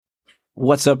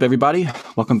What's up, everybody?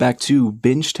 Welcome back to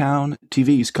Bingetown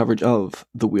TV's coverage of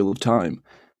The Wheel of Time.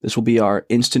 This will be our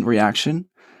instant reaction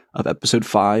of episode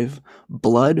 5,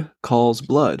 Blood Calls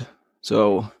Blood.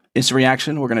 So, instant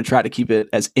reaction, we're going to try to keep it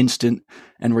as instant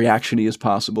and reaction-y as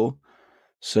possible.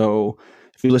 So,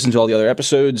 if you listen to all the other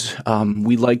episodes,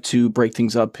 we like to break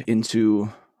things up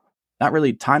into, not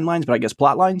really timelines, but I guess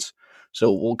plot lines.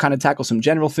 So, we'll kind of tackle some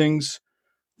general things.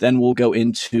 Then we'll go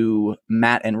into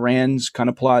Matt and Rand's kind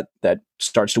of plot that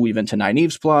starts to weave into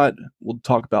Nynaeve's plot. We'll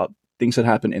talk about things that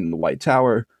happen in the White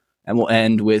Tower, and we'll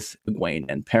end with Egwene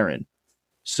and Perrin.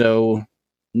 So,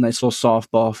 nice little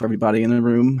softball for everybody in the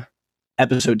room.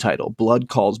 Episode title: Blood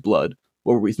Calls Blood.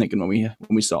 What were we thinking when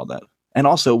we saw that? And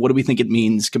also, what do we think it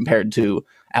means compared to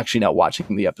actually not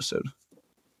watching the episode?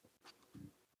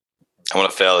 I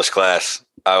want to fail this class.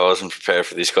 I wasn't prepared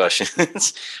for these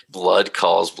questions. Blood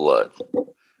calls blood.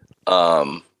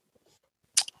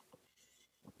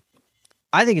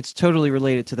 I think it's totally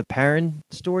related to the Perrin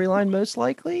storyline, most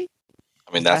likely.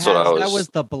 I mean, that's what I was. That was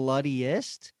the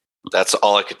bloodiest. That's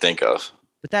all I could think of.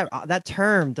 But that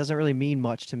term doesn't really mean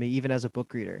much to me, even as a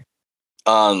book reader.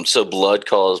 So blood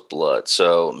calls blood.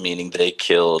 So meaning they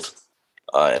killed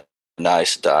Aes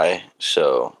Sedai.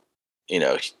 So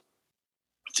the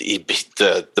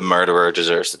murderer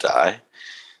deserves to die.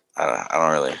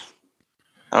 I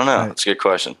don't know. It's a good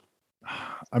question.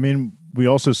 I mean, we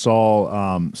also saw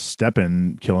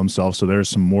Steppen kill himself, so there's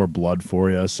some more blood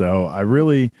for you. So I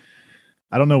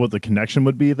don't know what the connection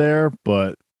would be there,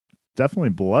 but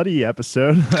definitely bloody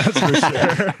episode. That's for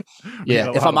sure.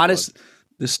 Yeah, if I'm honest,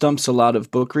 this stumps a lot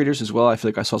of book readers as well. I feel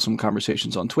like I saw some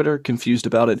conversations on Twitter confused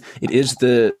about it. It is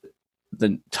the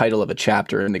title of a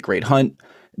chapter in The Great Hunt.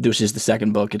 This is the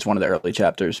second book. It's one of the early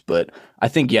chapters. But I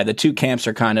think, the two camps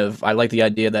are kind of, I like the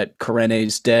idea that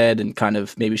Karene's dead and kind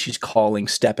of maybe she's calling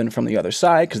Steppen from the other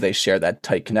side because they share that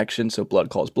tight connection. So blood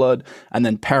calls blood. And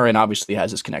then Perrin obviously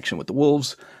has this connection with the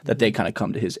wolves that they kind of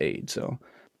come to his aid. So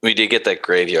we did get that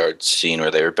graveyard scene where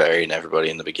they were burying everybody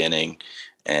in the beginning.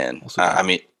 And I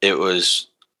mean, it was,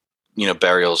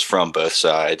 burials from both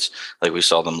sides. Like we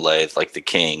saw them lay like the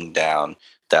king down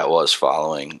that was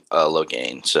following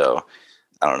Logain. So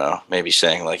I don't know, maybe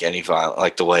saying like any violence,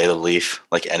 like the way of the leaf,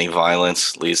 like any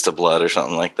violence leads to blood or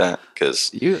something like that.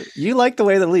 Because you like the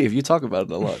way of the leaf. You talk about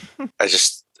it a lot. It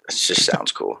just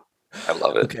sounds cool. I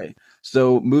love it. Okay,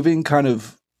 so moving kind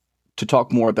of to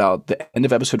talk more about the end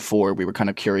of episode 4, we were kind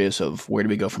of curious of where do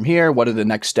we go from here? What are the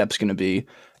next steps going to be?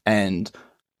 And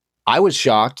I was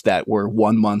shocked that we're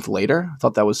 1 month later. I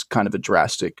thought that was kind of a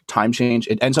drastic time change.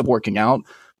 It ends up working out,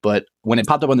 but when it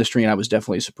popped up on the screen, I was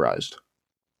definitely surprised.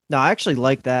 No, I actually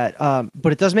like that.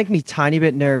 But it does make me a tiny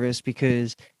bit nervous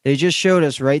because they just showed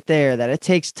us right there that it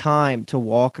takes time to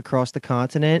walk across the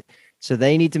continent. So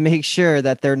they need to make sure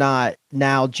that they're not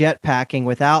now jetpacking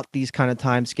without these kind of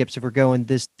time skips if we're going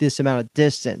this amount of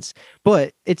distance.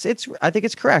 But it's I think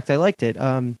it's correct. I liked it.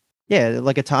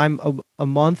 Like a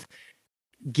month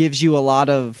gives you a lot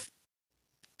of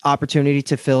opportunity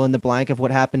to fill in the blank of what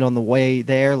happened on the way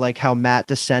there, like how Matt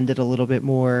descended a little bit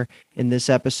more in this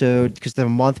episode because the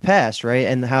month passed, right?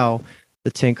 And how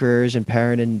the Tinkerers and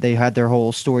Perrin and they had their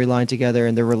whole storyline together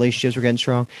and their relationships were getting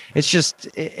strong. It's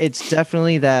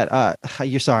definitely that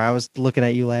you're sorry, I was looking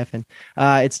at you laughing.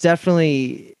 It's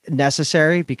definitely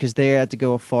necessary because they had to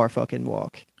go a far fucking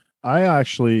walk. I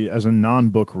actually, as a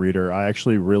non-book reader, I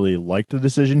actually really liked the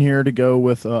decision here to go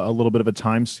with a little bit of a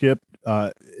time skip.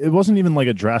 It wasn't even like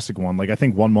a drastic one. Like I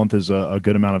think 1 month is a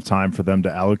good amount of time for them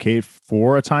to allocate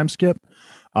for a time skip.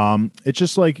 It's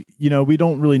just like, we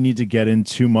don't really need to get in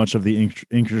too much of the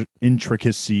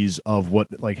intricacies of what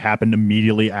like happened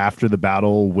immediately after the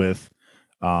battle with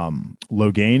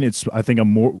Logain. I think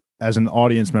I'm more, as an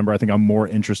audience member, I think I'm more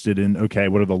interested in, okay,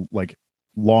 what are the like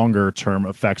longer term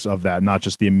effects of that, not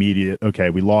just the immediate, okay,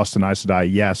 we lost an Aes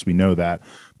Sedai, yes, we know that,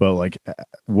 but like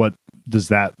what does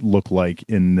that look like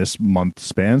in this month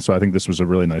span? So I think this was a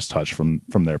really nice touch from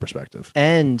their perspective.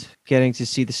 And getting to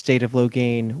see the state of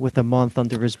Logain with a month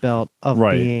under his belt of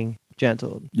being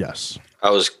gentled. Yes. I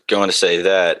was going to say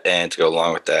that, and to go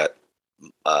along with that,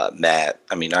 Matt,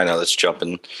 I mean, I know that's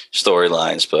jumping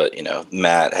storylines, but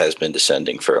Matt has been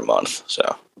descending for a month,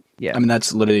 so yeah. I mean,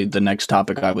 that's literally the next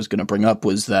topic I was going to bring up,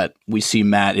 was that we see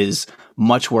Matt is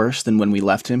much worse than when we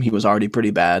left him. He was already pretty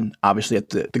bad. Obviously, at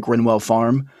the Grinwell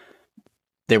farm,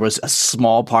 there was a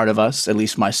small part of us, at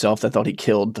least myself, that thought he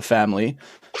killed the family.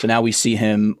 So now we see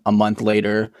him a month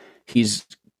later. He's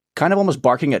kind of almost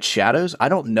barking at shadows. I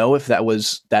don't know if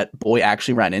that boy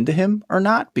actually ran into him or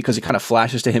not, because it kind of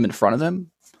flashes to him in front of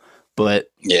them. But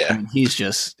yeah, I mean,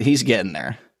 he's getting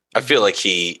there. I feel like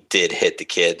he did hit the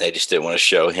kid. They just didn't want to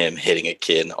show him hitting a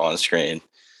kid on screen.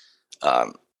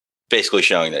 Basically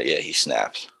showing that, yeah, he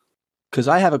snaps. Because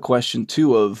I have a question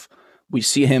too of, we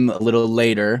see him a little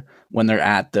later when they're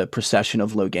at the procession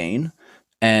of Logain,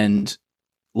 and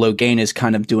Logain is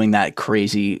kind of doing that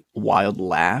crazy wild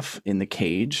laugh in the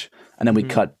cage. And then we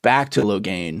cut back to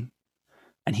Logain,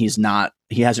 and he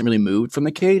hasn't really moved from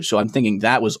the cage. So I'm thinking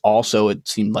that was also, it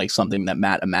seemed like something that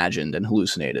Matt imagined and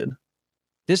hallucinated.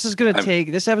 This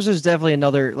episode is definitely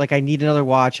another, like, I need another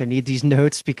watch. I need these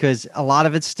notes because a lot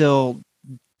of it's still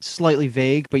slightly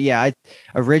vague. But yeah, I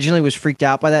originally was freaked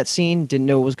out by that scene, didn't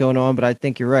know what was going on, but I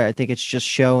think you're right. I think it's just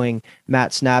showing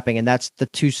Matt snapping, and that's the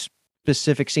two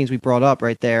specific scenes we brought up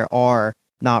right there are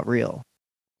not real.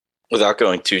 Without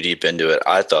going too deep into it,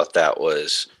 I thought that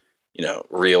was,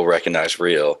 real recognized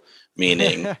real,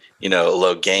 meaning,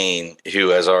 Logain, who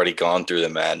has already gone through the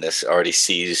madness, already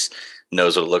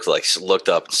knows what it looks like, looked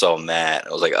up and saw Matt.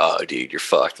 I was like, oh, dude, you're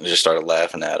fucked. And just started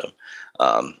laughing at him.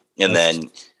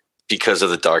 Then because of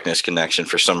the darkness connection,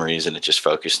 for some reason, it just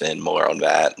focused in more on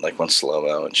Matt, like on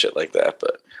slow-mo and shit like that.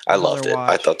 But I loved it.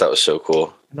 I thought that was so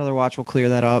cool. Another watch will clear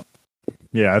that up.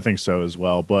 Yeah, I think so as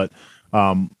well. But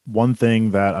one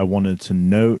thing that I wanted to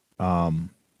note, my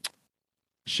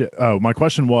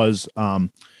question was,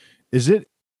 is it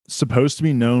supposed to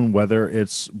be known whether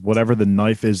it's whatever the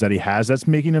knife is that he has that's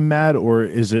making him mad, or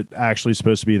is it actually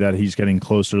supposed to be that he's getting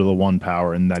closer to the one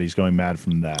power and that he's going mad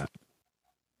from that?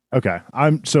 Okay,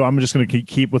 I'm just going to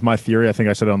keep with my theory. I think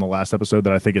I said it on the last episode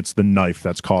that I think it's the knife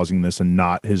that's causing this and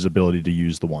not his ability to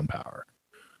use the one power.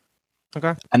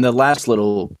 Okay. And the last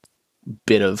little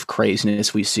bit of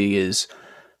craziness we see is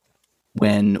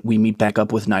when we meet back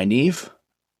up with Nynaeve,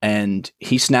 and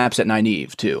he snaps at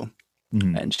Nynaeve too.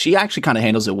 Mm-hmm. And she actually kind of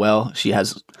handles it well. She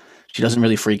doesn't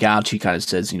really freak out. She kind of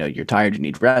says, you're tired, you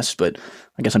need rest. But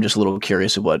I guess I'm just a little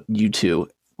curious of what you two,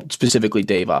 specifically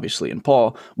Dave, obviously, and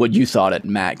Paul, what you thought at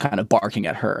Matt kind of barking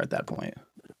at her at that point.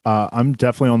 I'm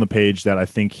definitely on the page that I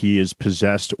think he is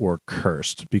possessed or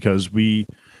cursed, because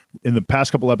in the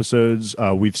past couple episodes,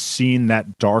 we've seen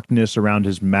that darkness around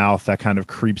his mouth that kind of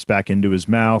creeps back into his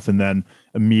mouth. And then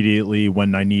immediately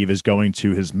when Nynaeve is going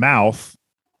to his mouth,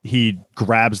 he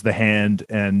grabs the hand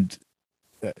and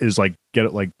is like,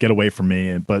 get away from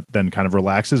me. But then kind of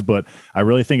relaxes. But I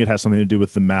really think it has something to do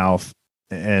with the mouth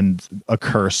and a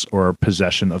curse or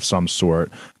possession of some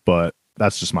sort. But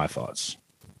that's just my thoughts.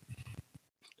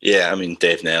 Yeah,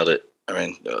 Dave nailed it.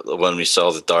 When we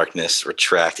saw the darkness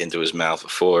retract into his mouth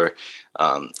before,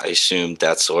 I assumed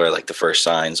that's where like the first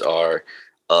signs are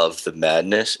of the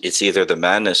madness. It's either the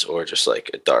madness or just like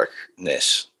a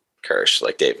darkness curse,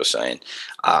 like Dave was saying.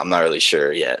 I'm not really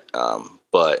sure yet.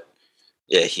 But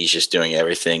yeah, he's just doing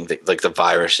everything. Like the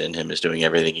virus in him is doing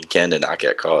everything he can to not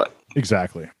get caught.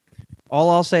 Exactly. All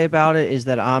I'll say about it is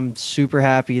that I'm super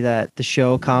happy that the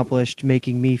show accomplished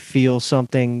making me feel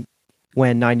something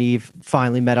when Nynaeve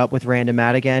finally met up with Rand and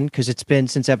Matt again, because it's been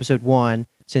since episode 1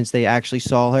 since they actually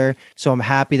saw her. So I'm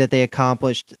happy that they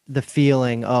accomplished the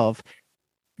feeling of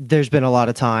there's been a lot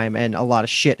of time and a lot of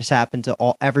shit has happened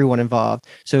to everyone involved.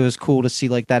 So it was cool to see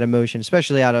like that emotion,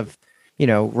 especially out of,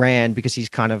 Rand, because he's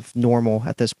kind of normal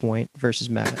at this point versus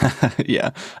Matt. Yeah,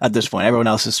 at this point, everyone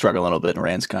else is struggling a little bit, and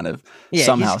Rand's kind of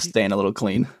somehow staying a little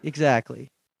clean. Exactly.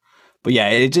 But yeah,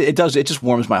 it just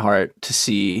warms my heart to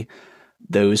see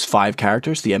those 5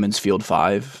 characters, the Emond's Field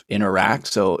 5, interact.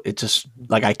 So it just,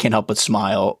 like, I can't help but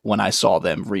smile when I saw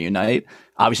them reunite.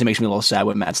 Obviously, it makes me a little sad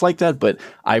when Matt's like that, but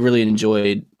I really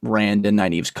enjoyed Rand and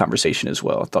Nynaeve's conversation as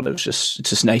well. I thought it's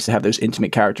just nice to have those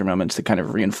intimate character moments to kind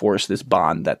of reinforce this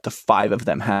bond that the 5 of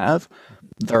them have.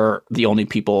 They're the only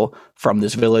people from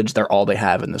this village. They're all they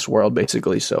have in this world,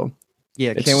 basically. So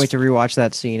yeah, can't wait to rewatch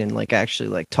that scene and like actually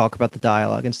like talk about the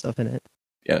dialogue and stuff in it.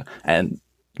 Yeah, and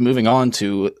moving on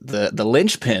to the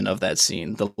linchpin of that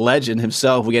scene, the legend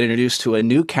himself, we get introduced to a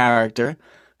new character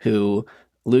who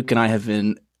Luke and I have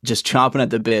been just chomping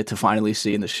at the bit to finally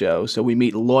see in the show. So we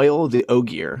meet Loial the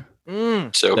Ogier.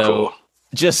 So cool.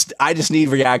 I just need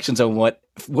reactions on what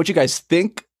you guys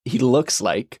think he looks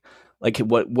like. Like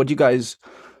what you guys,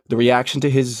 the reaction to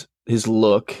his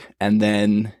look and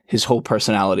then his whole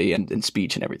personality and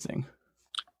speech and everything.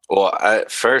 Well,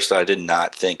 at first I did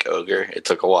not think ogre. It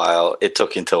took a while. It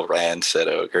took until Rand said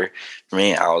ogre. For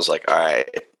me, I was like, all right,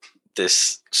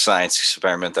 this science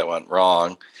experiment that went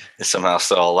wrong is somehow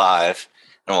still alive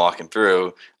and walking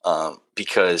through,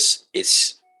 because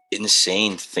it's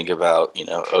insane to think about,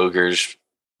 ogres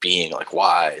being like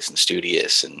wise and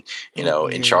studious and,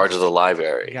 in charge of the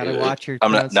library. You gotta watch your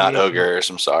I'm not ogres.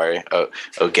 I'm sorry.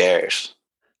 Ogiers.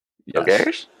 Yes.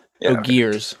 Ogiers? Yeah.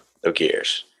 Ogiers.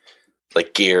 Ogiers.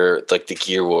 like gear, like the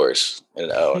Gear Wars.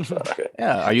 Okay.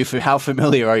 Yeah. How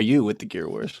familiar are you with the Gear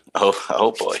Wars?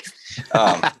 Oh boy.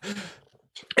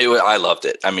 I loved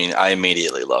it. I mean, I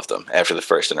immediately loved them after the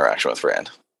first interaction with Rand.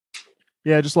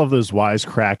 Yeah, I just love those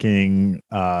wisecracking,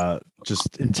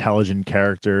 just intelligent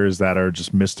characters that are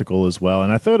just mystical as well.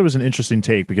 And I thought it was an interesting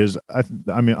take because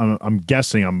I'm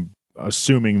guessing, I'm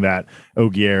assuming that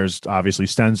Ogiers obviously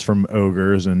stems from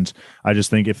ogres, and I just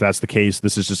think if that's the case,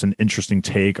 this is just an interesting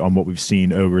take on what we've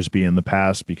seen ogres be in the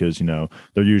past, because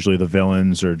they're usually the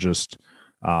villains or just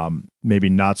maybe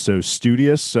not so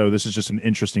studious. So this is just an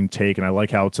interesting take, and I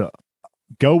like how to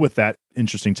go with that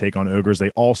interesting take on ogres. They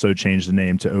also changed the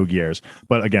name to Ogiers,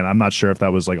 but again, I'm not sure if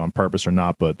that was like on purpose or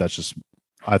not, but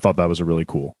I thought that was a really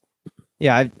cool.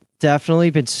 Yeah, I've definitely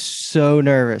been so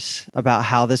nervous about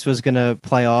how this was going to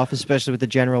play off, especially with the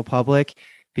general public,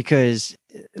 because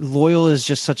Loial is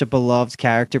just such a beloved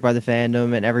character by the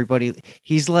fandom and everybody.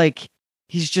 He's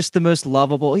just the most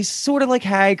lovable. He's sort of like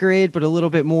Hagrid, but a little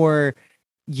bit more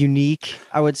unique,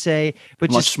 I would say,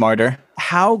 but much smarter.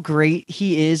 How great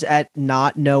he is at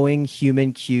not knowing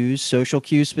human cues, social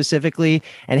cues specifically,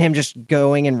 and him just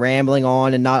going and rambling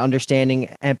on and not understanding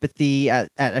empathy at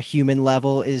a human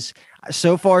level is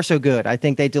so far so good. I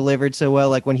think they delivered so well.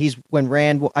 Like when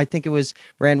Rand, I think it was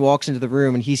Rand walks into the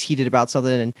room and he's heated about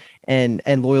something, and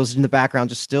Loial's in the background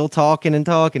just still talking and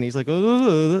talking. He's like,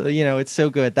 oh, it's so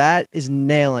good. That is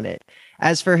nailing it.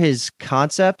 As for his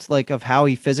concept, like of how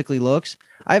he physically looks,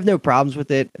 I have no problems with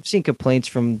it. I've seen complaints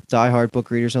from diehard book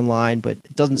readers online, but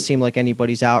it doesn't seem like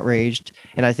anybody's outraged.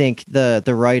 And I think the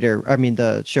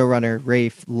showrunner,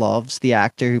 Rafe, loves the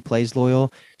actor who plays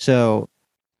Loial. So,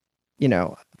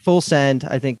 full send.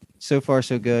 I think so far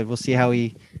so good. We'll see how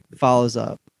he follows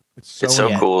up. It's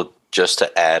so cool just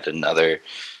to add another,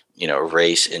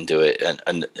 race into it,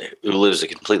 and who lives a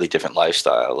completely different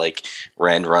lifestyle. Like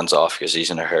Rand runs off because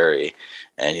he's in a hurry,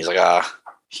 and he's like,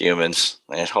 humans,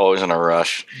 they're always in a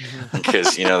rush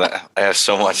because that I have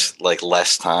so much like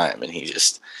less time, and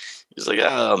he's like,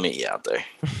 I'll meet you out there.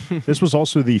 This was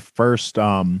also the first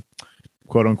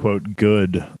quote unquote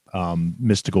good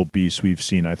mystical beasts we've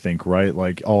seen, I think, right?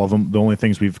 Like all of them, the only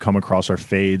things we've come across are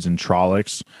Fades and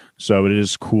Trollocs. So it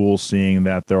is cool seeing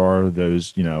that there are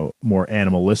those, more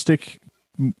animalistic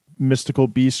mystical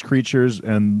beast creatures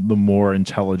and the more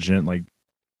intelligent, like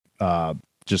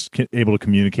just able to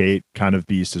communicate kind of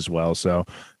beast as well. So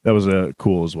that was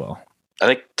cool as well. I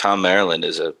think Tom Maryland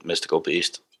is a mystical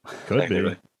beast. Could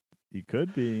be. He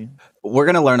could be. We're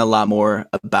going to learn a lot more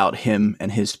about him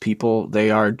and his people. They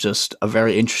are just a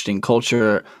very interesting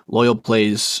culture. Loial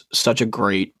plays such a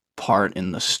great part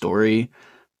in the story.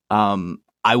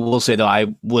 I will say, though,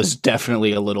 I was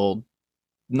definitely a little,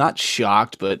 not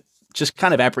shocked, but just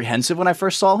kind of apprehensive when I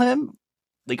first saw him.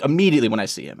 Like immediately when I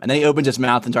see him, and then he opens his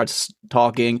mouth and starts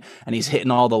talking, and he's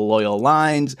hitting all the Loial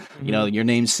lines. Mm-hmm. Your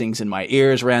name sings in my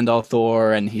ears, Rand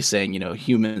al'Thor, and he's saying,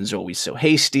 humans are always so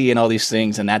hasty and all these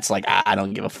things, and that's like I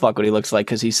don't give a fuck what he looks like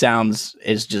because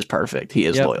is just perfect. He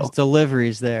is Loial. His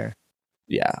delivery's there.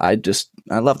 Yeah, I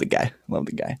love the guy.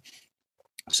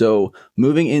 So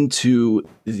moving into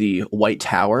the White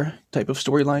Tower type of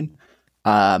storyline,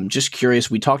 just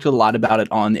curious. We talked a lot about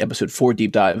it on the episode 4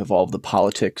 deep dive of all of the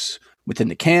politics within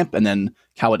the camp, and then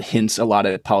how it hints a lot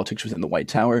at politics within the White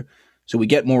Tower. So we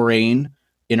get Moiraine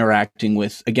interacting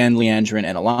with, again, Liandrin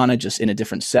and Alanna, just in a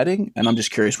different setting. And I'm just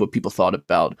curious what people thought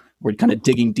about. We're kind of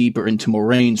digging deeper into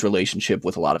Moiraine's relationship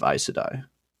with a lot of Aes Sedai.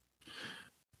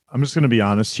 I'm just going to be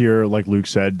honest here. Like Luke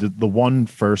said, the one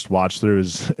first watch through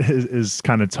is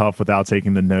kind of tough without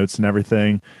taking the notes and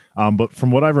everything. But from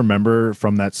what I remember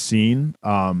from that scene,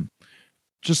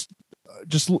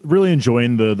 just really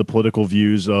enjoying the political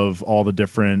views of all the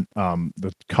different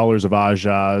the colors of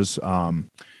Ajaz,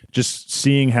 just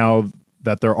seeing how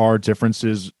that there are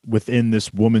differences within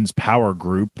this woman's power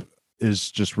group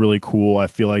is just really cool. I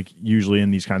feel like usually in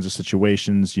these kinds of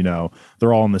situations,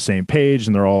 they're all on the same page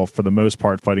and they're all for the most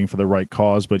part fighting for the right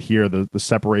cause, but here the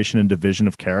separation and division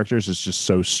of characters is just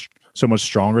so much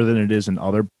stronger than it is in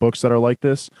other books that are like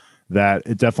this, that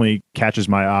it definitely catches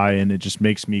my eye, and it just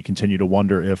makes me continue to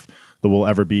wonder if there will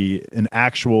ever be an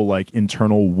actual like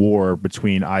internal war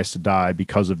between Aes Sedai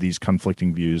because of these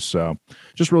conflicting views. So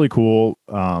just really cool.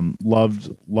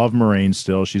 Love Moiraine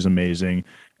still. She's amazing.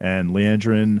 And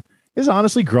Liandrin is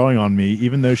honestly growing on me,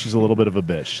 even though she's a little bit of a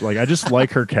bitch. Like I just like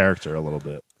her character a little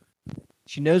bit.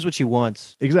 She knows what she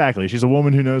wants. Exactly. She's a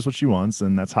woman who knows what she wants,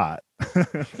 and that's hot.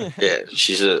 Yeah,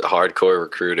 she's a hardcore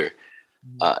recruiter.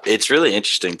 It's really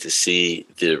interesting to see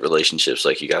the relationships,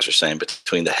 like you guys were saying,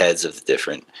 between the heads of the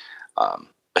different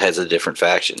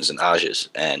factions and Ajahs.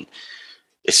 And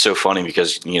it's so funny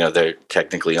because they're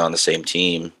technically on the same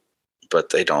team, but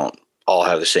they don't all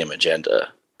have the same agenda.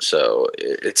 So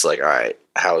it's like, all right,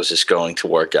 how is this going to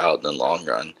work out in the long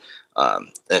run?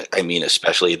 I mean,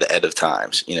 especially the end of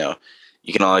times.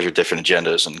 You can all have your different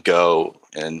agendas and go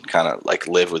and kind of like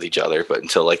live with each other, but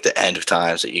until like the end of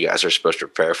times that you guys are supposed to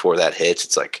prepare for that hits,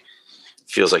 it's like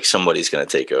feels like somebody's going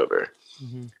to take over.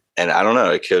 Mm-hmm. And I don't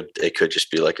know, it could just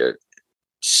be like a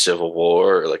civil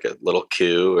war or like a little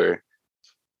coup, or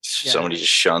somebody just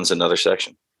shuns another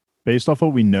section. Based off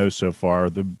what we know so far,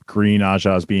 the green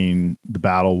Ajas being the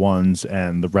battle ones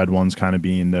and the red ones kind of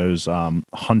being those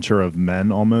hunter of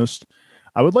men almost.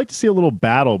 I would like to see a little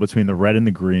battle between the red and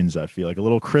the greens. I feel like a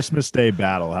little Christmas Day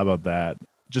battle. How about that?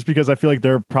 Just because I feel like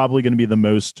they're probably going to be the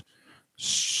most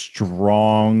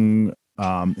strong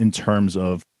in terms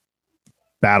of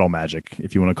battle magic,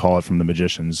 if you want to call it, from the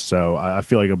magicians. So I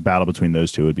feel like a battle between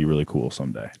those two would be really cool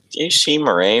someday. Do you see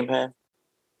Moraine, man?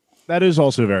 That is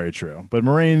also very true. But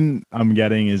Moraine, I'm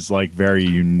getting, is like very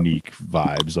unique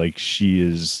vibes. Like she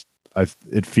is,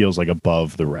 it feels like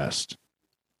above the rest.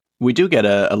 We do get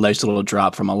a nice little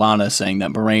drop from Alana saying that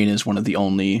Moraine is one of the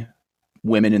only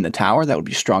women in the tower that would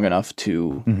be strong enough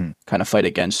to kind of fight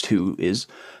against who is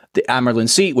the Amyrlin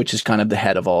Seat, which is kind of the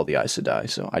head of all the Aes Sedai.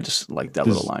 So I just like that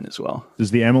little line as well.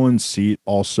 Does the Amyrlin Seat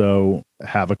also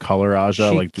have a color, Aja?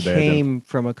 She like, came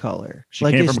from a color. She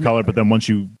came from a color, but then once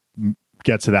you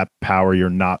get to that power,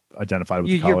 you're not identified with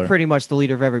the color. You're pretty much the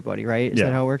leader of everybody, right? Is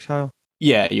that how it works, Kyle?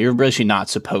 Yeah, you're really not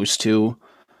supposed to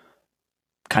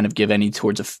kind of give any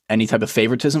type of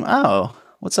favoritism. Oh,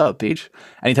 what's up, Peach?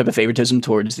 Any type of favoritism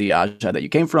towards the Aja that you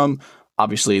came from.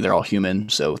 Obviously, they're all human,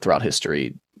 so throughout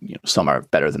history, some are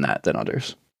better than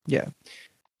others. Yeah.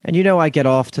 And I get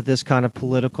off to this kind of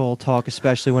political talk,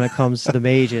 especially when it comes to the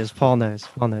mages. Paul knows.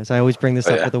 I always bring this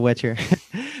up with The Witcher.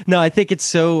 No, I think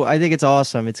it's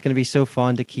awesome. It's going to be so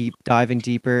fun to keep diving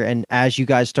deeper. And as you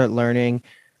guys start learning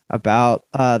about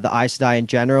the Aes Sedai in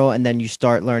general, and then you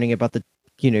start learning about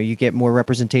you get more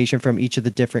representation from each of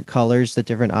the different colors, the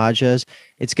different Ajas.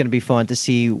 It's going to be fun to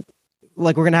see.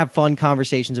 Like, we're going to have fun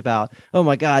conversations about, oh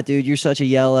my God, dude, you're such a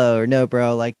yellow, or no,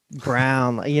 bro, like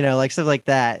brown, like stuff like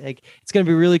that. Like, it's going to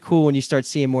be really cool when you start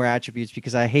seeing more attributes,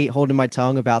 because I hate holding my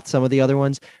tongue about some of the other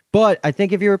ones. But I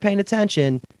think if you were paying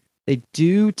attention, they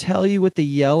do tell you what the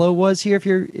yellow was here. If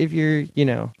you're,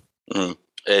 Mm-hmm.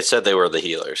 It said they were the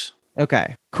healers.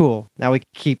 Okay, cool. Now we can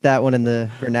keep that one in the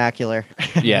vernacular.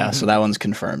 Yeah, so that one's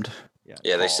confirmed.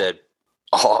 Yeah, they said,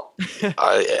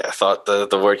 I thought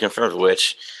the word confirmed,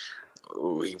 which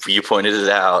you pointed it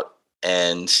out,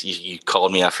 and you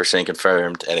called me out for saying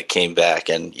confirmed, and it came back,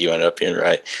 and you ended up being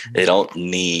right. They don't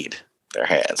need their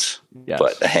hands,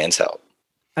 but the hands help.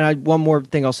 And one more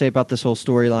thing I'll say about this whole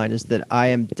storyline is that I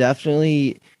am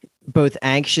definitely both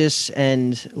anxious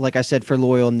and, like I said, for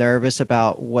Loyal, nervous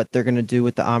about what they're going to do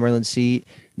with the Amyrlin Seat.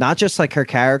 Not just like her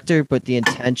character, but the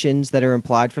intentions that are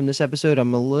implied from this episode.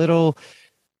 I'm a little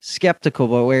skeptical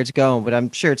about where it's going, but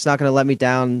I'm sure it's not going to let me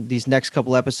down these next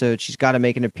couple episodes. She's got to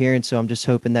make an appearance, so I'm just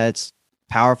hoping that it's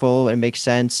powerful and makes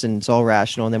sense and it's all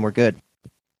rational, and then we're good.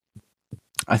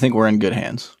 I think we're in good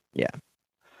hands. Yeah.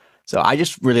 So I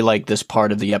just really like this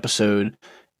part of the episode,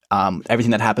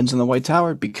 everything that happens in the White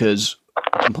Tower, because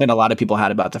a complaint a lot of people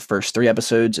had about the first 3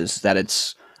 episodes is that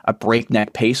it's a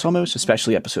breakneck pace almost,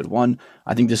 especially episode 1.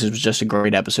 I think this is just a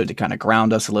great episode to kind of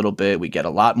ground us a little bit. We get a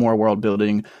lot more world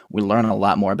building. We learn a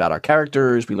lot more about our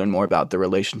characters. We learn more about the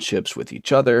relationships with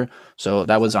each other. So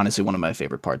that was honestly one of my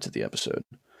favorite parts of the episode.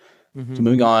 Mm-hmm. So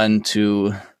moving on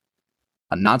to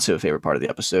a not so favorite part of the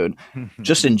episode,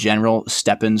 just in general,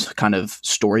 Steppen's kind of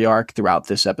story arc throughout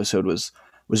this episode was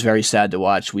very sad to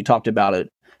watch. We talked about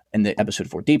it in the episode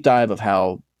 4 deep dive of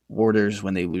how warders,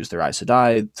 when they lose their Aes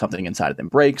Sedai, something inside of them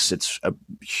breaks. It's a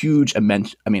huge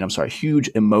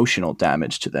emotional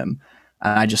damage to them.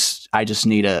 And I just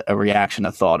need a reaction,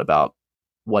 a thought about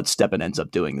what Steppen ends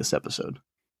up doing this episode.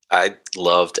 I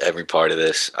loved every part of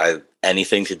this.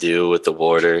 Anything to do with the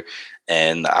warder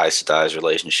and the Aes Sedai's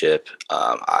relationship,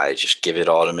 I just give it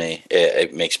all to me.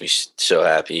 It makes me so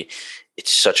happy.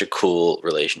 It's such a cool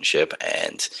relationship,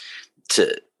 and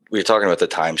we were talking about the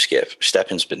time skip.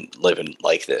 Steppen's been living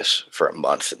like this for a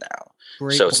month now.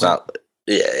 Great so it's point.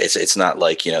 It's not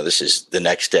like, this is the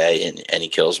next day and he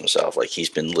kills himself. Like, he's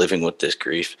been living with this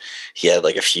grief. He had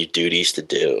like a few duties to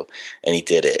do, and he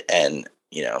did it. And,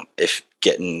 if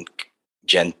getting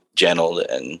gentled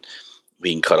and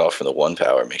being cut off from the one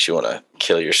power makes you want to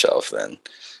kill yourself, then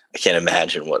I can't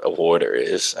imagine what a warder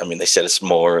is. I mean, they said it's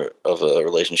more of a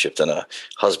relationship than a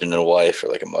husband and a wife, or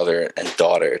like a mother and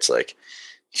daughter. It's like,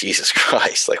 Jesus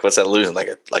Christ, like, what's that losing? Like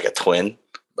a twin,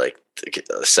 like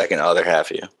the second other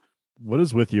half of you. What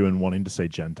is with you in wanting to say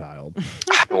Gentile?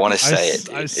 I want to say it.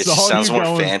 Dude. It just sounds more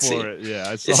fancy.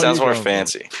 Yeah, it sounds more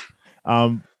fancy.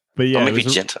 But yeah, don't make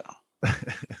me Gentile.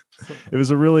 It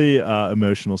was a really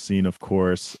emotional scene, of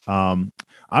course. I'm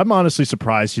honestly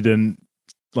surprised he didn't.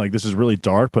 Like, this is really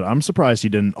dark, but I'm surprised he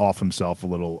didn't off himself a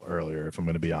little earlier, if I'm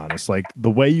going to be honest. Like,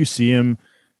 the way you see him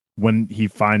when he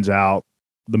finds out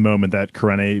the moment that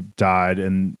Kyrene died,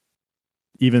 and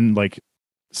even, like,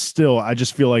 still, I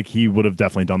just feel like he would have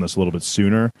definitely done this a little bit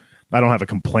sooner. I don't have a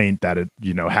complaint that it,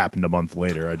 happened a month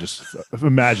later. I just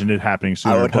imagined it happening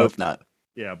sooner. I would hope not.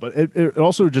 Yeah, but it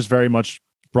also just very much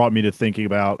brought me to thinking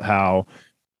about how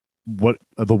what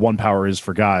the one power is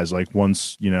for guys. Like,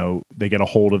 once they get a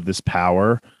hold of this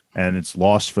power and it's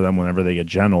lost for them whenever they get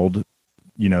gentled,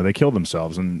 they kill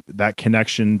themselves. And that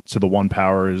connection to the one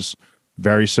power is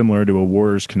very similar to a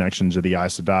warrior's connection to the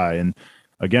Aes Sedai. And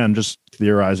again, just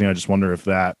theorizing, I just wonder if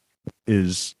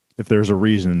there's a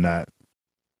reason that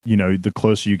the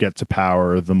closer you get to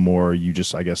power, the more you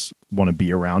just, I guess, want to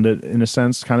be around it in a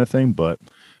sense, kind of thing. But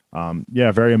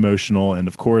yeah, very emotional. And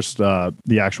of course,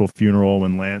 the actual funeral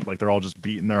when Lan, like, they're all just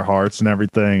beating their hearts and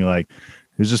everything. Like,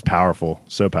 it was just powerful.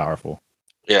 So powerful.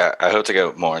 Yeah, I hope to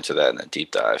go more into that in a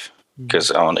deep dive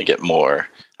because I want to get more.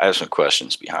 I have some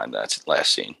questions behind that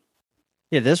last scene.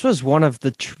 Yeah, this was one of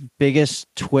the biggest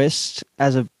twists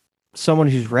as someone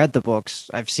who's read the books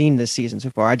I've seen this season so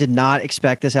far. I did not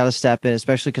expect this out of Stepin,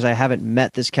 especially because I haven't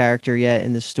met this character yet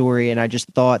in the story, and I just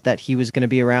thought that he was going to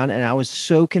be around, and I was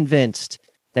so convinced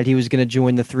that he was going to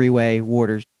join the three-way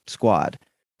Warder squad.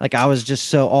 Like, I was just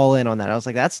so all in on that. I was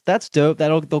like, that's dope.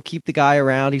 They'll keep the guy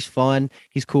around. He's fun.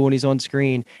 He's cool when he's on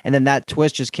screen. And then that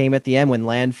twist just came at the end when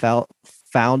Lan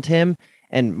found him.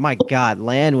 And my God,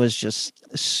 Lan was just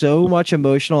so much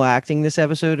emotional acting this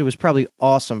episode. It was probably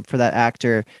awesome for that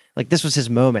actor. Like, this was his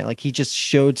moment. Like, he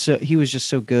was just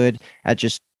so good at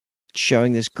just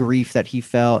showing this grief that he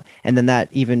felt. And then that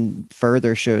even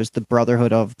further shows the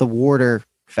brotherhood of the Warder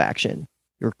faction.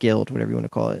 Or guild, whatever you want to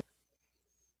call it.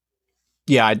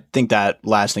 Yeah, I think that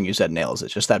last thing you said nails it.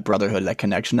 Just that brotherhood, that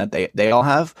connection that they all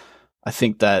have. I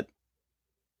think that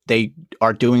they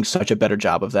are doing such a better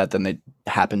job of that than it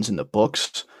happens in the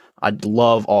books. I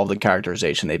love all the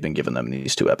characterization they've been giving them in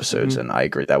these two episodes, and I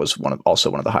agree that was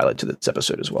also one of the highlights of this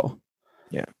episode as well.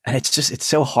 Yeah, and it's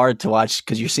so hard to watch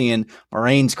because you're seeing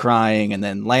Moiraine's crying and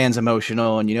then Lan's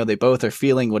emotional, and they both are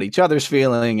feeling what each other's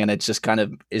feeling, and it's just kind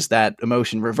of is that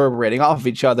emotion reverberating off of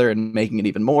each other and making it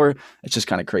even more. It's just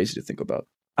kind of crazy to think about.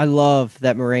 I love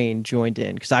that Moiraine joined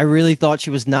in because I really thought she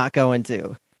was not going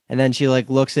to, and then she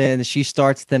looks in and she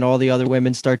starts. Then all the other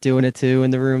women start doing it too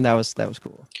in the room. That was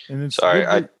cool. And sorry,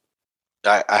 I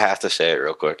have to say it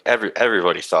real quick.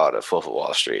 Everybody thought of Wolf of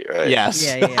Wall Street, right? Yes.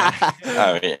 Yeah.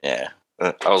 I mean, yeah.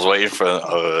 I was waiting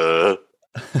for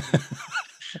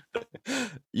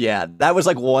Yeah, that was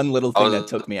like one little thing that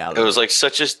took me out. It was like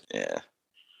it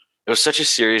was such a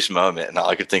serious moment, and all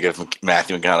I could think of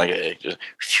Matthew McConaughey just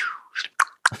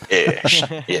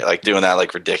yeah, like doing that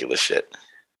like ridiculous shit.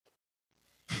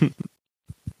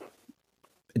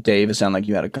 Dave, it sounded like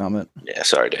you had a comment. Yeah,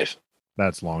 sorry, Dave.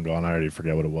 That's long gone. I already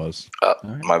forget what it was.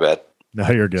 Right. My bad. No,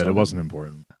 you're good. It wasn't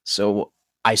important. So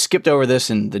I skipped over this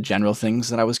and the general things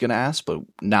that I was going to ask, but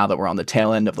now that we're on the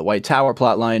tail end of the White Tower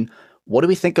plotline, what do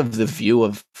we think of the view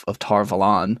of Tar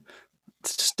Valon?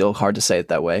 It's still hard to say it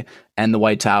that way. And the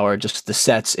White Tower, just the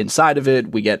sets inside of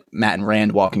it. We get Mat and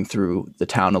Rand walking through the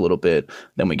town a little bit.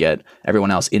 Then we get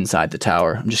everyone else inside the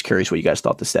tower. I'm just curious what you guys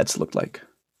thought the sets looked like.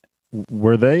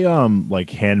 Were they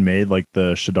like handmade, like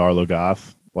the Shadar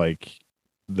Logoth, like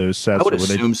those sets? I would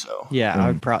assume so. Yeah, I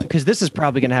would probably, because this is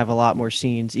probably going to have a lot more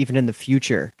scenes even in the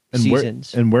future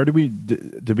seasons. Where did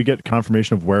we get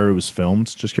confirmation of where it was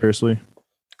filmed? Just curiously.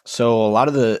 So a lot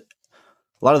of the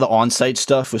on-site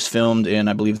stuff was filmed in,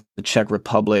 I believe, the Czech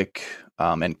Republic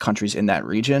and countries in that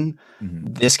region.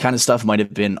 Mm-hmm. This kind of stuff might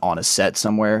have been on a set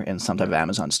somewhere in some type of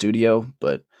Amazon studio,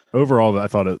 but overall, I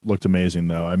thought it looked amazing.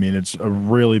 Though, I mean, it's a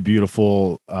really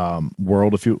beautiful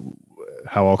world,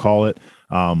 how I'll call it.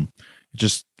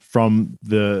 Just from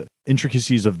the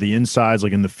intricacies of the insides,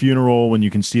 like in the funeral, when you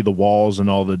can see the walls and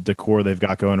all the decor they've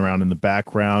got going around in the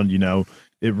background,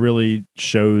 it really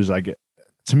shows,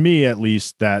 to me at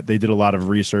least, that they did a lot of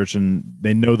research and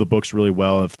they know the books really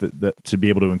well to be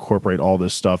able to incorporate all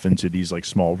this stuff into these like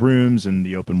small rooms and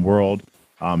the open world.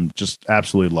 Just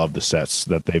absolutely love the sets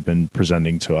that they've been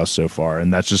presenting to us so far.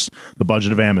 And that's just the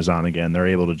budget of Amazon. Again, they're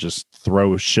able to just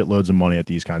throw shitloads of money at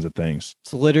these kinds of things.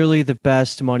 It's literally the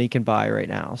best money can buy right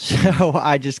now. So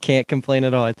I just can't complain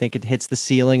at all. I think it hits the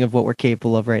ceiling of what we're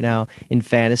capable of right now in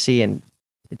fantasy, and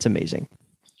it's amazing.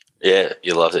 Yeah,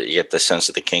 you loved it. You get the sense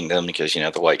of the kingdom because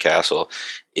the White Castle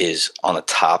is on the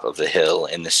top of the hill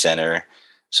in the center,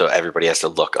 so everybody has to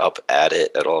look up at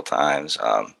it at all times.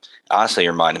 Honestly, it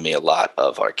reminded me a lot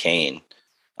of Arcane.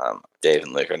 Dave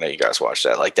and Luke, I know you guys watched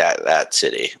that. Like that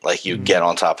city, like you get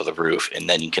on top of the roof, and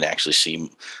then you can actually see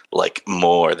like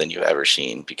more than you've ever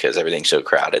seen because everything's so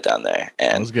crowded down there.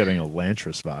 And I was getting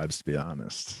Elantris vibes, to be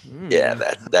honest. Yeah,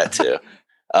 that too.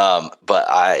 But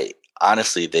I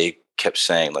honestly, they kept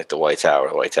saying like the White Tower,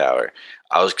 the White Tower.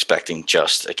 I was expecting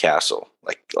just a castle,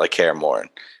 like Kaer Morhen.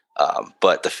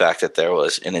 But the fact that there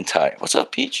was an entire what's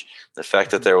up, Peach? The fact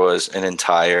that there was an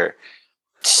entire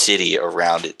city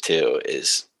around it too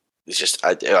is just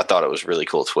I thought it was a really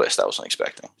cool twist I wasn't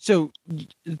expecting. So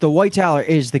the White Tower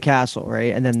is the castle,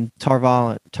 right? And then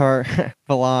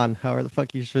Tar-Valon, however the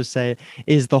fuck you're supposed to say it,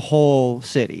 is the whole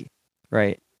city,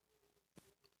 right?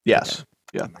 Yes.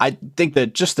 Yeah. I think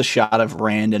that just the shot of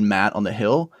Rand and Mat on the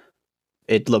hill,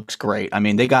 it looks great. I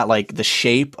mean, they got like the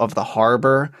shape of the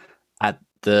harbor at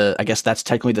I guess that's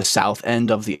technically the south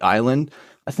end of the island.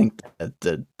 I think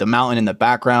the mountain in the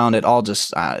background, it all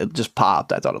just it just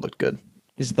popped. I thought it looked good.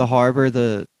 Is the harbor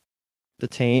the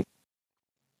taint?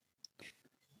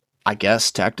 I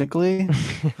guess technically,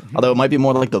 although it might be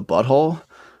more like the butthole.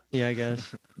 Yeah, I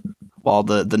guess. While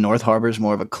the North Harbor is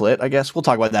more of a clit, I guess. We'll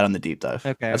talk about that on the deep dive.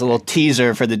 Okay. That's a little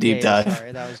teaser for the deep dive.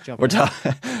 Sorry, that was jumping.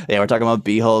 We're talking about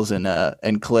beeholes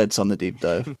and clits on the deep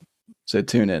dive. So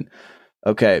tune in.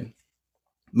 Okay.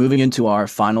 Moving into our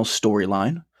final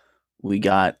storyline, we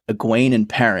got Egwene and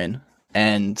Perrin,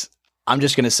 and I'm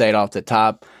just gonna say it off the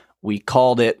top. We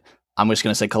called it. I'm just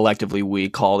gonna say collectively we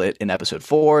called it in episode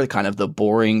 4, kind of the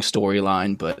boring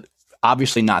storyline, but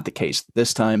obviously not the case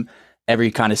this time.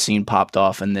 Every kind of scene popped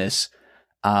off in this.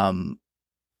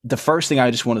 The first thing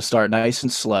I just want to start nice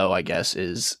and slow, I guess,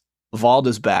 is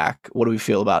Valda's back. What do we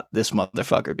feel about this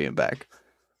motherfucker being back?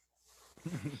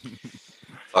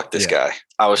 Fuck this guy.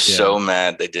 I was so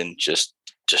mad they didn't just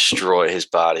destroy his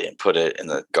body and put it in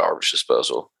the garbage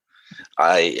disposal.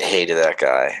 I hated that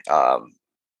guy.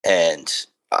 And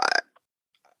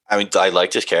I mean, I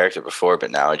liked his character before,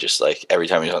 but now I just like every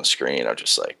time he's on screen, I'm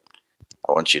just like,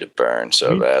 I want you to burn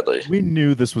so badly. We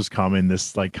knew this was coming,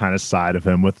 this like kind of side of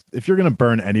him with if you're going to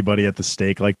burn anybody at the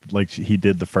stake, like he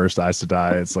did the first Aes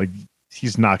Sedai, it's like,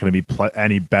 he's not going to be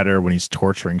any better when he's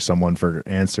torturing someone for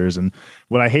answers. And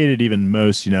what I hated even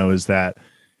most, is that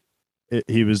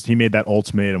he made that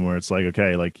ultimatum where it's like,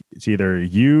 okay, like it's either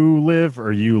you live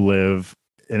or you live,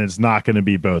 and it's not going to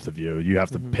be both of you. You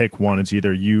have to pick one. It's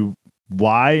either you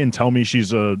lie and tell me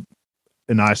she's an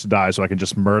Aes Sedai so I can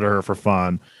just murder her for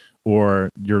fun, or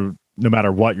no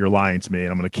matter what, you're lying to me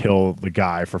and I'm going to kill the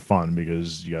guy for fun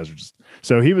because you guys are just.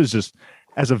 So he was just,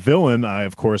 as a villain, I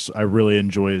really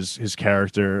enjoy his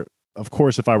character. Of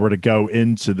course, if I were to go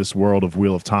into this world of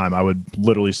Wheel of Time, I would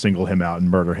literally single him out and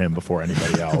murder him before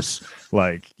anybody else.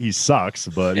 Like, he sucks,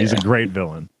 but he's a great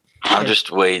villain. I'm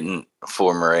just waiting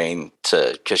for Moiraine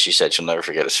because she said she'll never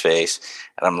forget his face.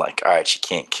 And I'm like, all right, she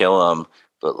can't kill him,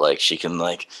 but like she can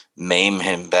like maim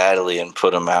him badly and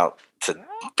put him out to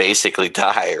basically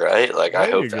die, right? Like, I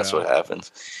hope that's what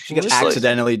happens. She can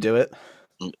accidentally do it.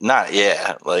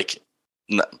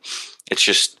 It's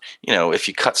just, if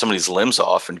you cut somebody's limbs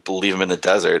off and leave them in the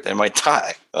desert, they might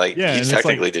die. Like, he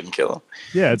technically didn't kill them.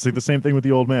 Yeah, it's like the same thing with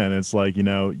the old man. It's like,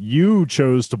 you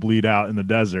chose to bleed out in the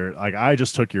desert. Like, I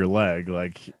just took your leg.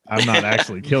 Like, I'm not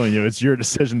actually killing you. It's your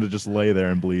decision to just lay there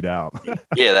and bleed out.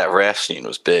 Yeah, that raft scene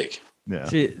was big. Yeah.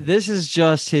 See, this is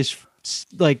just his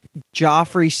like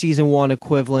Joffrey season 1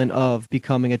 equivalent of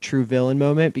becoming a true villain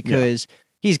moment because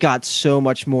he's got so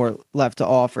much more left to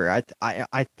offer.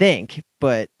 I think,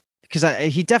 but because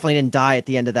he definitely didn't die at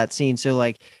the end of that scene. So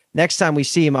like next time we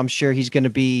see him, I'm sure he's going to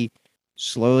be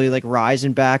slowly like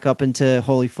rising back up into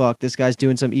holy fuck, this guy's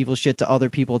doing some evil shit to other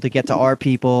people to get to our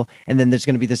people. And then there's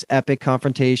going to be this epic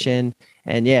confrontation.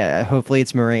 And yeah, hopefully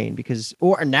it's Moiraine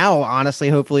or now, honestly,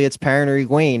 hopefully it's Perrin or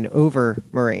Egwene over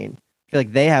Moiraine. I feel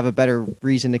like they have a better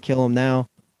reason to kill him now.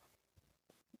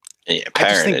 Yeah, I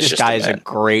just think this guy is a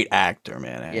great actor,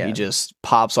 man. Yeah. He just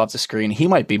pops off the screen. He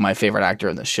might be my favorite actor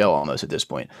in the show almost at this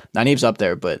point. Nynaeve's up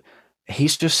there, but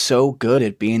he's just so good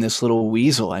at being this little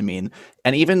weasel. I mean,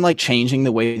 and even like changing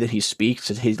the way that he speaks.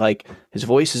 He's like, his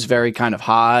voice is very kind of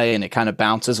high and it kind of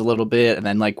bounces a little bit. And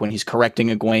then like when he's correcting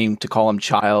Egwene to call him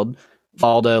child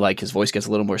Valda, like his voice gets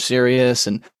a little more serious.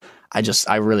 And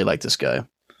I really like this guy.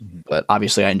 But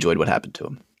obviously I enjoyed what happened to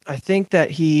him. I think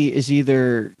that he is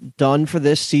either done for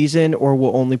this season or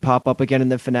will only pop up again in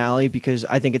the finale because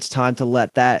I think it's time to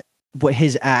let what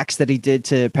his acts that he did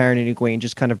to Perrin and Egwene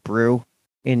just kind of brew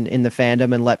in the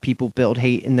fandom and let people build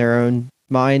hate in their own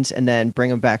minds and then bring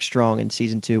him back strong in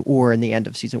season 2 or in the end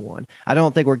of season 1. I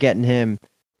don't think we're getting him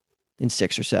in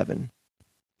 6 or 7.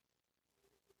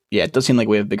 Yeah, it does seem like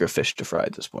we have bigger fish to fry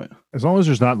at this point. As long as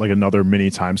there's not like another mini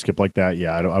time skip like that,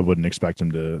 yeah, I wouldn't expect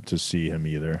him to see him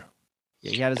either.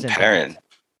 Yeah, he had his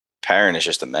Perrin is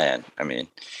just a man. I mean,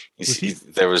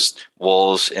 there was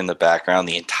wolves in the background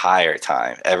the entire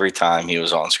time. Every time he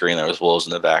was on screen, there was wolves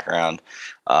in the background.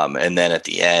 And then at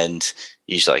the end,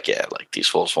 he's like, yeah, like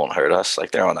these wolves won't hurt us. Like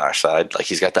they're on our side. Like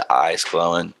he's got the eyes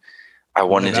glowing. I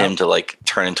wanted him to like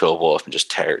turn into a wolf and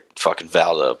just tear fucking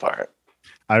Valda apart.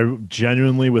 I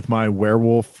genuinely, with my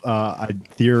werewolf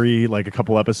theory, like a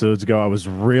couple episodes ago, I was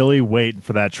really waiting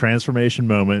for that transformation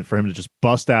moment for him to just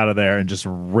bust out of there and just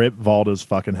rip Valda's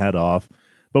fucking head off.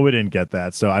 But we didn't get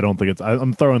that. So I don't think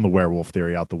I'm throwing the werewolf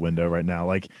theory out the window right now.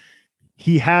 Like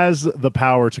he has the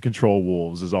power to control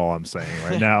wolves is all I'm saying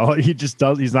right now. He just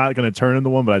does. He's not going to turn into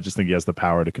one, but I just think he has the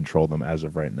power to control them as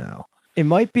of right now. It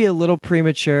might be a little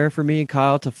premature for me and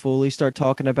Kyle to fully start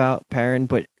talking about Perrin,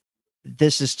 but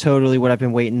this is totally what I've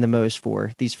been waiting the most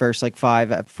for these first like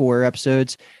 4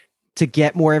 episodes, to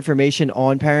get more information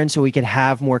on Perrin so we can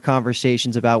have more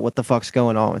conversations about what the fuck's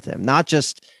going on with him. Not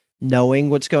just knowing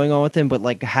what's going on with him, but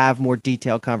like have more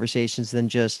detailed conversations than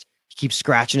just he keeps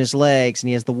scratching his legs and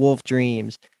he has the wolf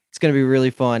dreams. It's going to be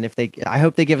really fun I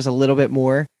hope they give us a little bit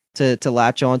more to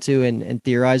latch onto and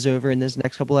theorize over in this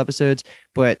next couple episodes.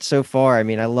 But so far, I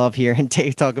mean, I love hearing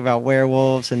Dave talk about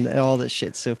werewolves and all this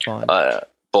shit's so fun.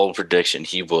 Bold prediction,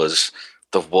 he was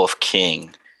the Wolf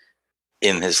King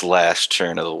in his last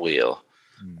turn of the wheel.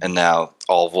 And now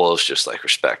all wolves just like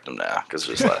respect him now because of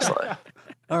his last life.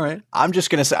 All right. I'm just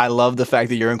going to say I love the fact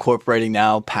that you're incorporating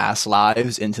now past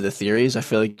lives into the theories. I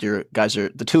feel like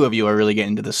the two of you are really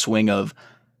getting into the swing of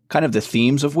kind of the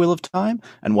themes of Wheel of Time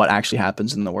and what actually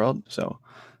happens in the world. So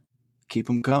keep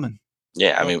them coming.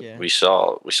 Yeah, I mean, we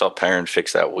saw Perrin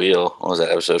fix that wheel. What was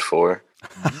that, episode 4?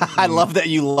 I love that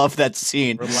you love that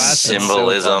scene.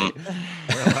 Symbolism.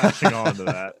 We're latching on to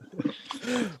that.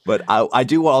 But I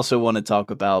do also want to talk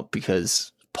about,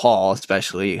 because Paul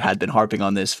especially had been harping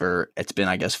on this it's been,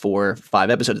 I guess, 4 or 5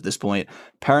 episodes at this point.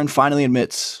 Perrin finally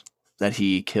admits that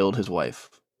he killed his wife.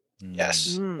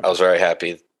 Yes. I was very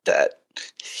happy that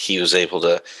he was able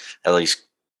to at least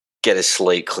get his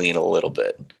slate clean a little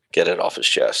bit, get it off his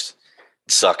chest.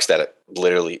 It sucks that it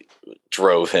literally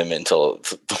drove him into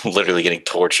literally getting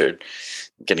tortured,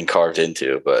 getting carved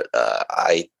into. But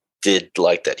I did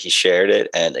like that he shared it,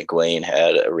 and Egwene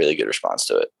had a really good response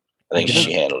to it. I think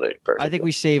she handled it perfectly. I think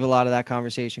we save a lot of that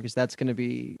conversation because that's going to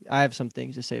be. I have some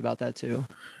things to say about that too,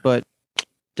 but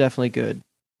definitely good.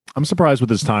 I'm surprised with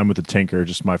his time with the Tinker.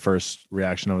 Just my first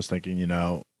reaction, I was thinking,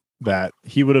 that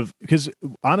he would have, because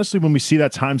honestly, when we see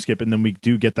that time skip and then we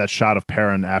do get that shot of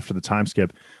Perrin after the time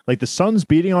skip, like the sun's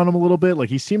beating on him a little bit. Like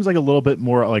he seems like a little bit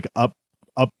more like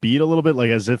upbeat a little bit, like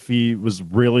as if he was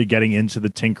really getting into the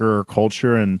Tinker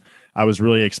culture. And I was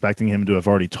really expecting him to have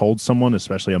already told someone,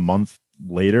 especially a month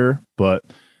later, but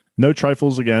no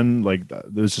trifles again. Like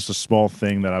there's just a small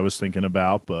thing that I was thinking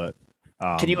about, but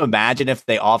can you imagine if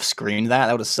they off-screened that?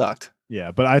 That would have sucked.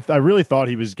 Yeah, but I really thought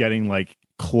he was getting like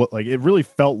it really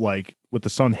felt like with the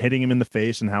sun hitting him in the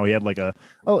face and how he had like it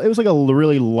was like a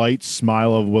really light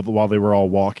smile while they were all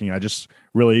walking. I just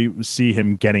really see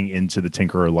him getting into the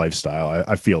Tinkerer lifestyle.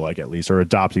 I feel like, at least, or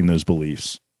adopting those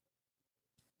beliefs.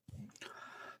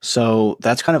 So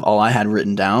that's kind of all I had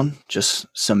written down. Just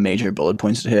some major bullet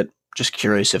points to hit. Just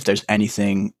curious if there's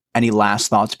any last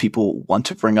thoughts people want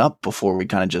to bring up before we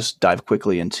kind of just dive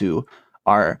quickly into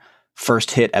our first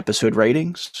hit episode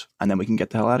ratings, and then we can get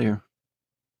the hell out of here.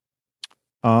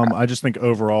 I just think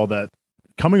overall that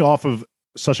coming off of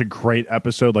such a great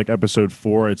episode like episode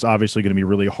 4, it's obviously going to be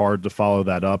really hard to follow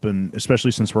that up. And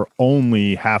especially since we're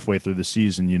only halfway through the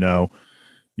season, you don't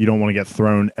want to get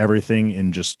thrown everything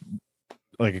in just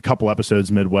like a couple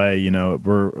episodes midway.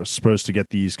 We're supposed to get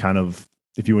these kind of,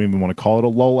 if you even want to call it a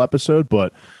lull episode,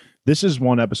 but this is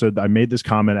one episode that I made this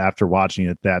comment after watching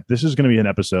it, that this is going to be an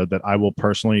episode that I will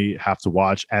personally have to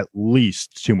watch at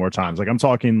least 2 more times. Like I'm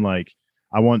talking like,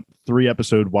 I want 3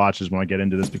 episode watches when I get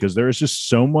into this, because there is just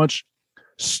so much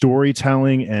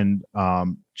storytelling and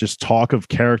just talk of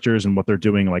characters and what they're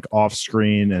doing like off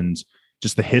screen and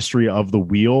just the history of the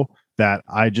wheel that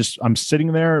I'm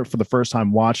sitting there for the first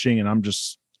time watching, and I'm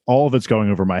just, all of it's going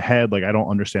over my head. Like I don't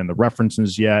understand the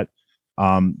references yet.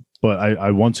 But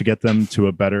I want to get them to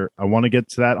I want to get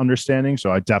to that understanding.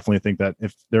 So I definitely think that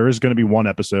if there is going to be one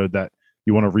episode that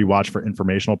you want to rewatch for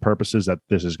informational purposes, that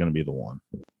this is going to be the one.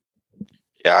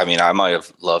 Yeah, I mean, I might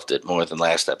have loved it more than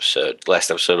last episode. Last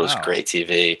episode was great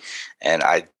TV, and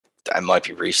I I might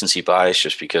be recency bias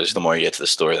just because the more you get to the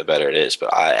story, the better it is.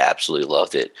 But I absolutely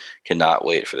loved it. Cannot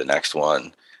wait for the next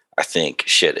one. I think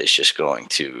shit is just going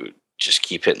to just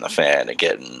keep hitting the fan and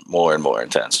getting more and more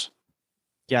intense.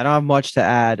 Yeah, I don't have much to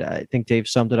add. I think Dave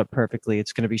summed it up perfectly.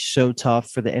 It's going to be so tough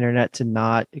for the internet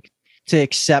to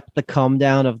accept the come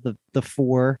down of the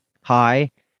 4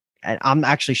 high. And I'm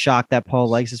actually shocked that Paul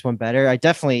likes this one better. I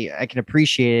can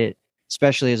appreciate it,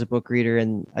 especially as a book reader,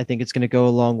 and I think it's going to go a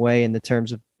long way in the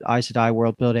terms of Aes Sedai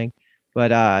world building.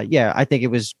 But yeah, I think it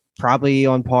was probably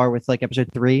on par with like episode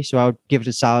 3, so I would give it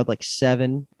a solid like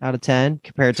 7 out of 10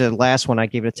 compared to the last one. I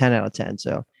gave it a 10 out of 10.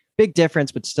 So big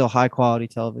difference, but still high quality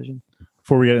television.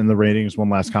 Before we get in the ratings,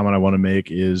 one last comment I want to make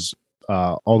is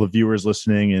all the viewers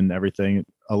listening and everything.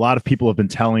 A lot of people have been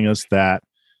telling us that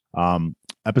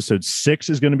episode 6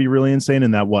 is going to be really insane,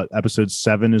 and that episode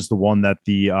 7 is the one that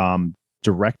the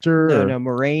director. No,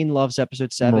 Moraine loves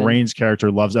episode 7. Moraine's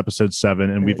character loves episode 7,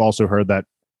 and we've also heard that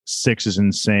 6 is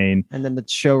insane. And then the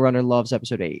showrunner loves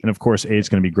episode 8. And of course, 8 is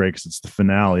going to be great because it's the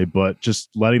finale. But just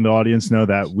letting the audience know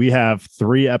that we have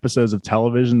 3 episodes of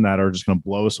television that are just going to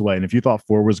blow us away. And if you thought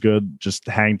 4 was good, just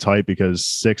hang tight because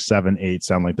 6, 7, 8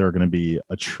 sound like they're going to be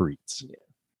a treat.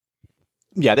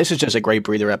 Yeah, this is just a great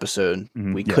breather episode.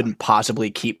 We couldn't possibly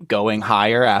keep going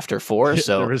higher after 4.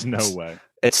 So there is no way.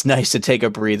 It's nice to take a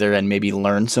breather and maybe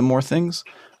learn some more things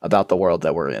about the world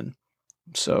that we're in.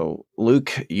 So,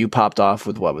 Luke, you popped off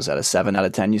with, what was that, a 7 out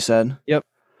of 10, you said? Yep.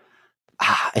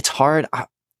 It's hard.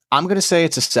 I'm going to say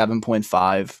it's a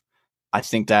 7.5. I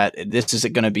think that this is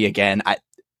going to be, again,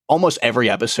 almost every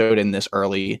episode in the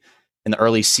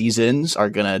early seasons are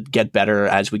going to get better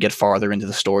as we get farther into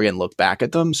the story and look back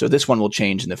at them. So this one will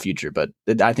change in the future, but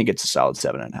I think it's a solid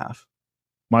 7.5.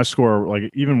 My score, like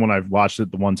even when I watched it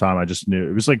the one time, I just knew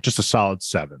it was like just a solid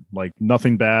 7. Like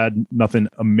nothing bad, nothing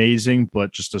amazing,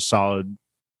 but just a solid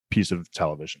piece of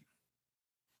television.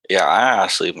 Yeah, I'm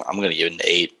going to give it an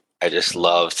 8. I just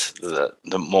loved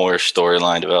the more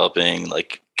storyline developing,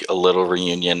 like a little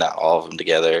reunion, not all of them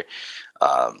together.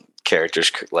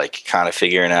 Characters like kind of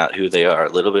figuring out who they are a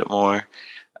little bit more.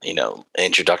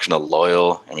 Introduction of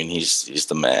Loyal. I mean, he's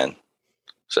the man.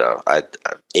 So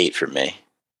 8 for me.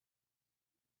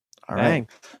 All right.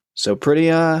 So pretty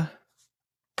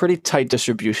tight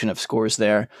distribution of scores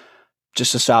there.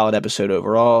 Just a solid episode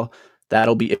overall.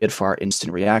 That'll be it for our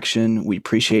instant reaction. We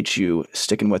appreciate you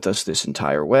sticking with us this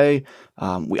entire way.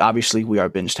 We are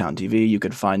Bingetown TV. You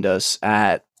can find us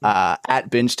at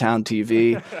Bingetown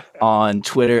TV on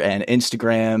Twitter and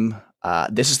Instagram.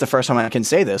 This is the first time I can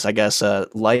say this. I guess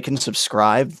like and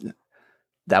subscribe.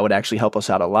 That would actually help us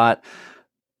out a lot.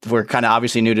 We're kind of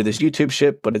obviously new to this YouTube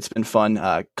shit, but it's been fun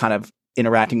kind of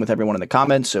interacting with everyone in the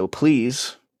comments. So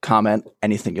please comment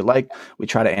anything you like. We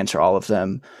try to answer all of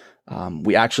them.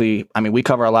 We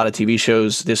cover a lot of TV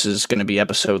shows. This is going to be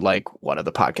episode one of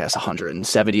the podcasts,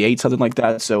 178, something like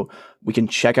that. So you guys can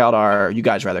check out our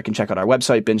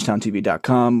website,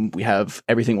 bingetowntv.com. We have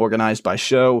everything organized by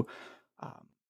show.